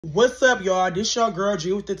What's up, y'all? This your girl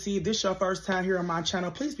G with the T. If this your first time here on my channel,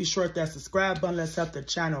 please be sure to hit that subscribe button. Let's help the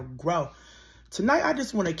channel grow. Tonight, I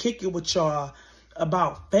just want to kick it with y'all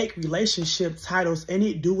about fake relationship titles, and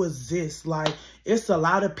it do exist. Like, it's a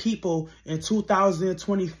lot of people in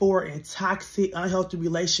 2024 in toxic, unhealthy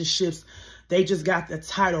relationships. They just got the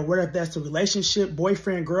title, whether that's a relationship,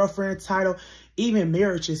 boyfriend, girlfriend title, even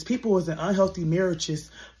marriages. People was in unhealthy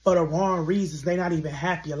marriages for the wrong reasons. They not even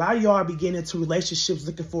happy. A lot of y'all be getting into relationships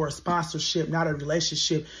looking for a sponsorship, not a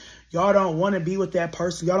relationship. Y'all don't want to be with that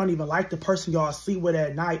person. Y'all don't even like the person y'all sleep with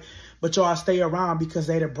at night, but y'all stay around because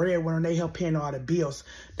they the breadwinner and they help paying all the bills.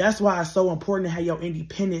 That's why it's so important to have your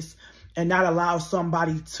independence and not allow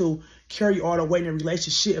somebody to carry all the weight in a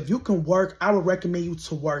relationship. If you can work, I would recommend you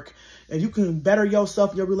to work. If you can better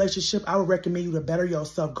yourself in your relationship, I would recommend you to better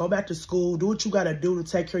yourself. Go back to school. Do what you got to do to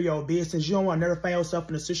take care of your business. You don't want to never find yourself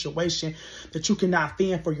in a situation that you cannot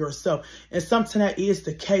fend for yourself. And sometimes that is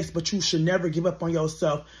the case, but you should never give up on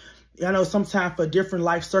yourself. I know sometimes for different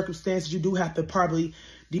life circumstances, you do have to probably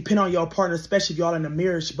depend on your partner, especially if y'all in a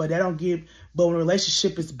marriage, but but when a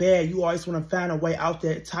relationship is bad, you always want to find a way out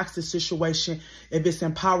that toxic situation. If it's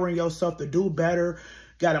empowering yourself to do better,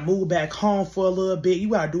 got to move back home for a little bit. You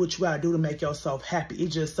got to do what you got to do to make yourself happy.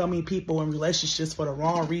 It's just so many people in relationships for the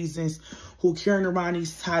wrong reasons who carrying around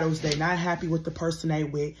these titles. They not happy with the person they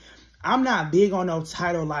with. I'm not big on no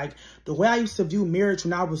title. Like, the way I used to view marriage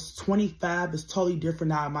when I was 25 is totally different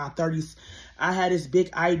now in my 30s. I had this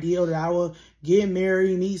big ideal that I would get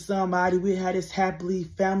married, meet somebody. We had this happily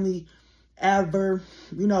family ever.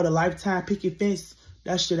 You know, the lifetime picket fence.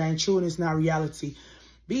 That shit ain't true and it's not reality.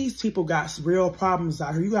 These people got real problems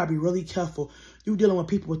out here. You got to be really careful. You dealing with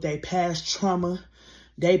people with their past trauma,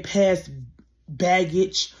 their past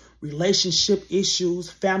baggage, relationship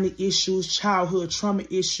issues, family issues, childhood trauma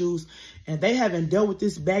issues, and they haven't dealt with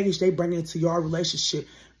this baggage. They bring it into your relationship,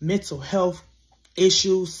 mental health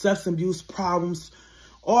issues, substance abuse problems,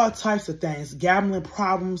 all types of things, gambling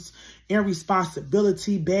problems,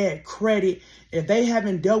 irresponsibility, bad credit. If they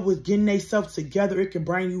haven't dealt with getting themselves together, it can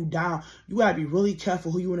bring you down. You gotta be really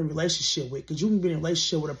careful who you in a relationship with, because you can be in a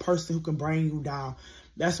relationship with a person who can bring you down.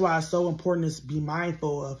 That's why it's so important to be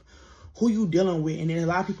mindful of who you dealing with. And then a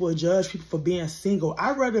lot of people judge people for being single.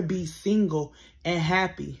 I'd rather be single and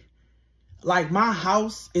happy. Like, my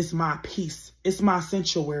house is my peace. It's my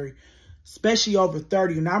sanctuary, especially over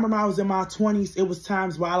 30. And I remember I was in my 20s. It was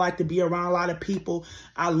times where I like to be around a lot of people.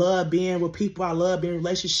 I love being with people. I love being in a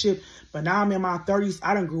relationship. But now I'm in my 30s.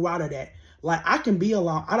 I done grew out of that. Like, I can be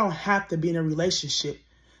alone. I don't have to be in a relationship.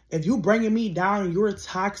 If you bringing me down and you're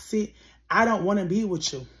toxic, I don't want to be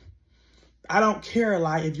with you. I don't care.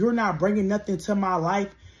 Like, if you're not bringing nothing to my life,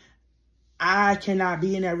 I cannot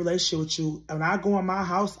be in that relationship with you. When I go in my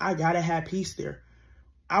house, I got to have peace there.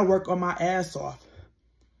 I work on my ass off,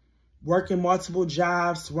 working multiple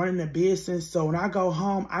jobs, running a business. So when I go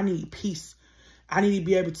home, I need peace. I need to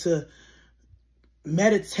be able to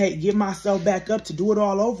meditate, get myself back up to do it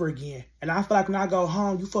all over again. And I feel like when I go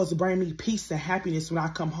home, you're supposed to bring me peace and happiness when I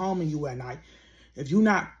come home and you at night. If you're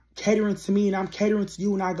not catering to me and I'm catering to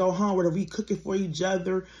you when I go home, whether we cooking for each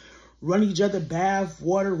other, run each other bath,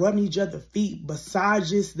 water, rubbing each other feet,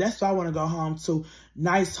 massages, that's what I want to go home to.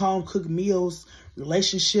 Nice home cooked meals,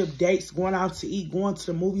 relationship dates, going out to eat, going to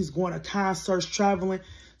the movies, going to concerts, traveling,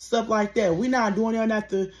 stuff like that. We're not doing that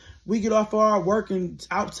after we get off our work and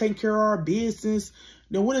out taking care of our business.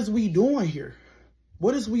 Then what is we doing here?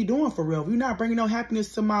 What is we doing for real? If you're not bringing no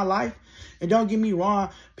happiness to my life, and don't get me wrong,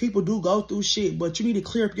 people do go through shit, but you need to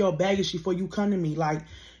clear up your baggage before you come to me. Like,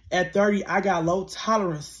 at 30, I got low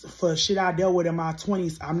tolerance for shit I dealt with in my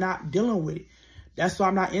 20s. I'm not dealing with it. That's why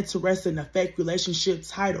I'm not interested in a fake relationship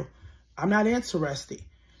title. I'm not interested.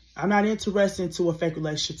 I'm not interested into a fake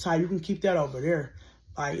relationship title. You can keep that over there.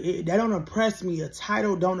 Like, that don't oppress me. A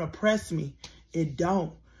title don't oppress me. It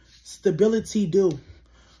don't. Stability do.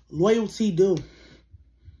 Loyalty do.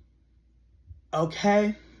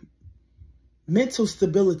 Okay? Mental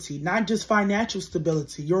stability, not just financial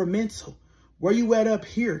stability, your mental. Where you at up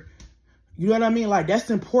here? You know what I mean? Like, that's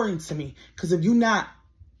important to me. Because if you're not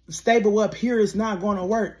stable up here, it's not going to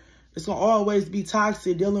work. It's going to always be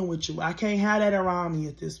toxic dealing with you. I can't have that around me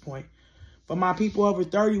at this point. For my people over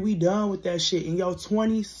 30, we done with that shit. In your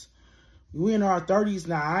 20s, we in our 30s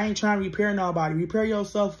now. I ain't trying to repair nobody. Repair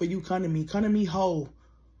yourself for you come to me. Come to me whole.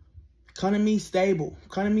 Come to me stable.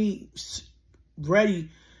 Come to me ready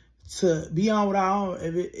to be on what I own.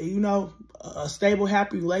 If it, you know, a stable,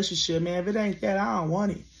 happy relationship, man. If it ain't that, I don't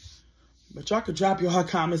want it. But y'all could drop your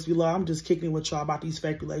comments below. I'm just kicking it with y'all about these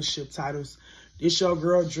fake relationship titles. This your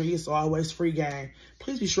girl Dre. It's always free game.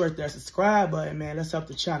 Please be sure to hit that subscribe button, man. Let's help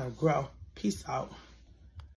the channel grow. Peace out.